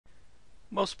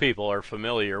Most people are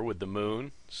familiar with the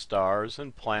moon, stars,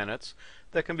 and planets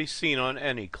that can be seen on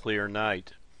any clear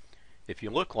night. If you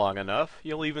look long enough,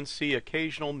 you'll even see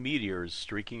occasional meteors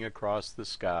streaking across the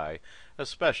sky,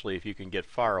 especially if you can get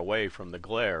far away from the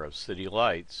glare of city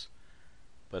lights.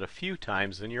 But a few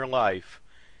times in your life,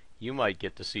 you might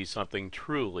get to see something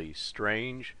truly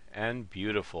strange and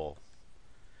beautiful.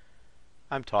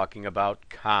 I'm talking about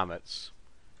comets.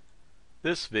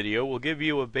 This video will give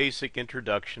you a basic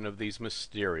introduction of these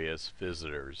mysterious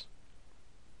visitors.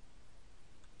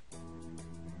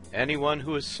 Anyone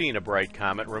who has seen a bright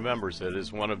comet remembers it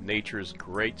as one of nature's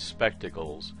great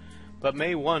spectacles, but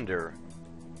may wonder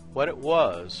what it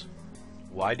was,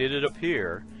 why did it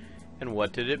appear, and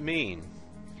what did it mean?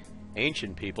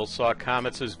 Ancient people saw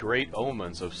comets as great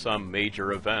omens of some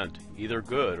major event, either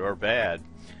good or bad.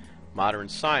 Modern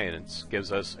science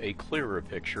gives us a clearer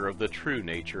picture of the true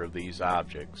nature of these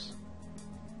objects.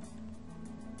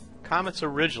 Comets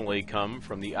originally come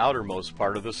from the outermost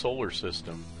part of the solar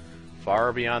system.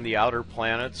 Far beyond the outer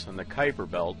planets and the Kuiper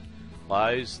Belt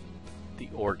lies the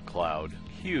Oort cloud,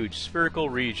 a huge spherical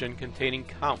region containing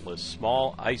countless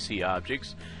small icy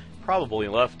objects probably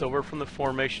left over from the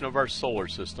formation of our solar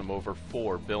system over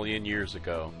 4 billion years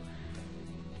ago.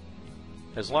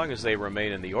 As long as they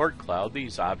remain in the Oort cloud,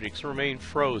 these objects remain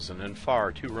frozen and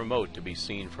far too remote to be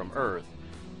seen from Earth.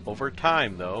 Over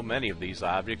time, though, many of these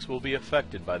objects will be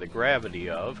affected by the gravity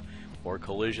of, or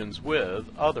collisions with,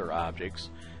 other objects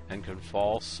and can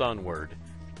fall sunward.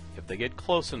 If they get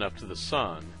close enough to the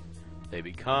sun, they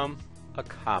become a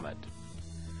comet.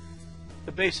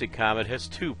 The basic comet has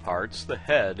two parts, the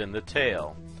head and the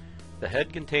tail. The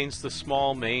head contains the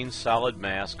small main solid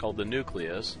mass called the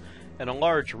nucleus, and a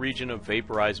large region of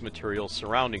vaporized material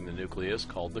surrounding the nucleus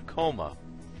called the coma.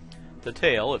 The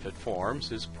tail, if it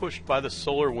forms, is pushed by the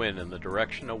solar wind in the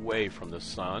direction away from the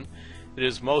sun. It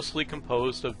is mostly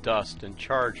composed of dust and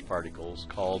charged particles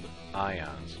called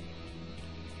ions.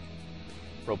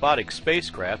 Robotic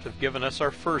spacecraft have given us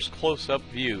our first close-up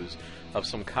views of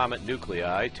some comet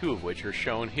nuclei, two of which are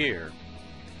shown here.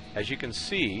 As you can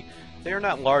see, they are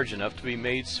not large enough to be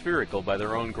made spherical by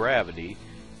their own gravity,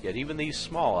 yet even these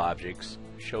small objects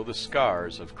show the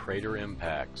scars of crater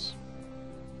impacts.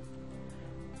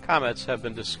 Comets have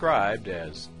been described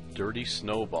as dirty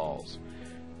snowballs.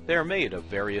 They are made of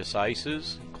various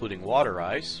ices, including water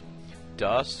ice,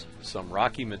 dust, some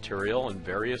rocky material, and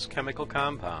various chemical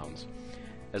compounds.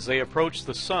 As they approach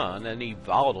the sun, any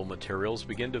volatile materials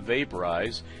begin to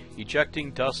vaporize,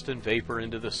 ejecting dust and vapor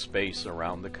into the space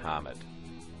around the comet.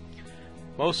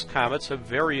 Most comets have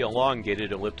very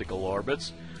elongated elliptical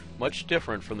orbits, much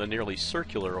different from the nearly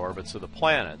circular orbits of the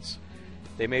planets.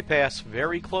 They may pass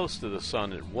very close to the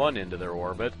sun at one end of their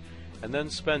orbit, and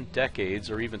then spend decades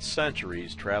or even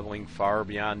centuries traveling far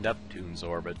beyond Neptune's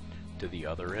orbit to the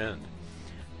other end.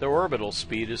 Their orbital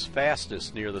speed is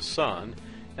fastest near the sun,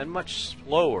 and much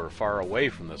slower far away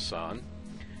from the sun.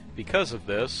 Because of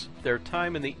this, their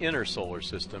time in the inner solar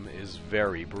system is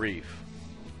very brief.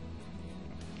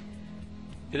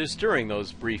 It is during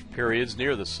those brief periods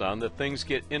near the sun that things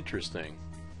get interesting.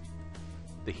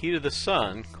 The heat of the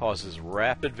sun causes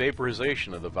rapid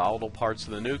vaporization of the volatile parts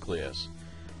of the nucleus.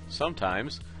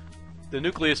 Sometimes, the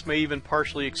nucleus may even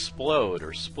partially explode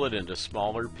or split into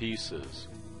smaller pieces.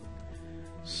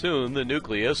 Soon, the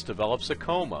nucleus develops a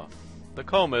coma. The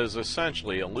coma is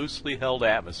essentially a loosely held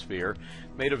atmosphere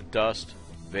made of dust,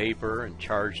 vapor, and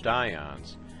charged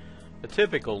ions. A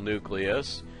typical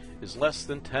nucleus is less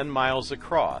than 10 miles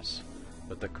across,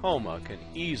 but the coma can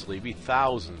easily be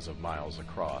thousands of miles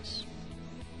across.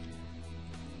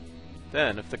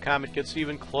 Then, if the comet gets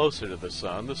even closer to the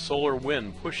sun, the solar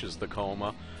wind pushes the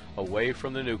coma away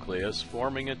from the nucleus,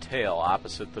 forming a tail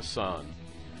opposite the sun.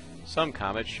 Some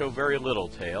comets show very little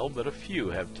tail, but a few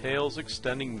have tails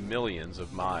extending millions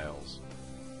of miles.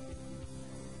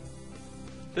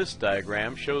 This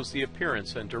diagram shows the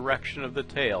appearance and direction of the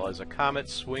tail as a comet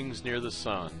swings near the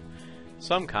sun.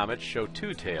 Some comets show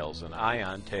two tails, an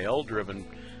ion tail driven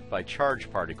by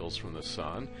charged particles from the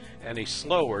sun, and a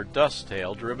slower dust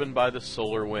tail driven by the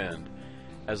solar wind.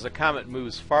 As the comet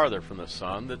moves farther from the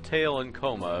sun, the tail and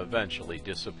coma eventually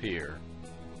disappear.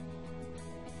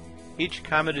 Each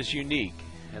comet is unique,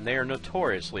 and they are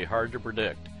notoriously hard to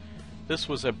predict. This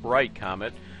was a bright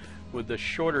comet with the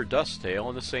shorter dust tail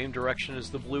in the same direction as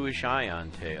the bluish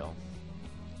ion tail.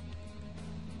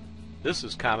 This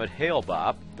is Comet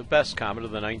Hale-Bopp, the best comet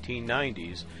of the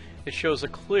 1990s. It shows a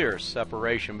clear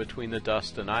separation between the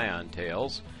dust and ion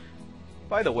tails.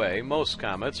 By the way, most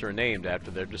comets are named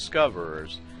after their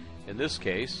discoverers. In this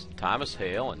case, Thomas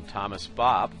Hale and Thomas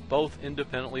Bopp both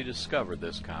independently discovered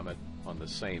this comet on the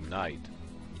same night.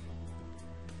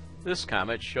 This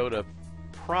comet showed a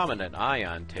prominent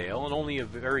ion tail and only a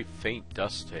very faint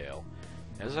dust tail.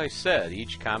 As I said,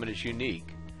 each comet is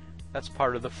unique. That's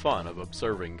part of the fun of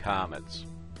observing comets.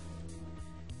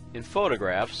 In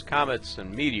photographs, comets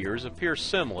and meteors appear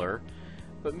similar,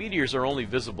 but meteors are only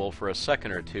visible for a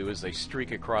second or two as they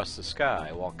streak across the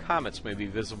sky, while comets may be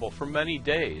visible for many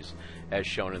days, as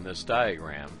shown in this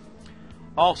diagram.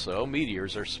 Also,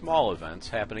 meteors are small events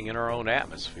happening in our own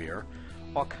atmosphere,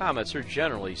 while comets are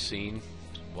generally seen,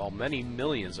 well, many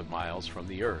millions of miles from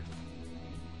the Earth.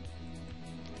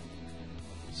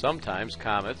 Sometimes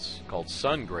comets, called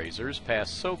sun grazers,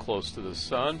 pass so close to the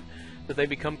sun that they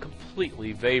become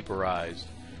completely vaporized.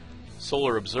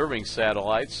 Solar observing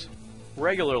satellites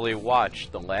regularly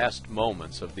watch the last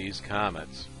moments of these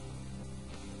comets.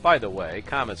 By the way,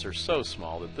 comets are so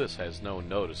small that this has no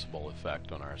noticeable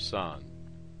effect on our sun.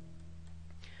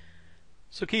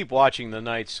 So keep watching the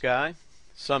night sky.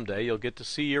 Someday you'll get to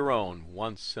see your own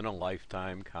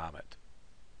once-in-a-lifetime comet.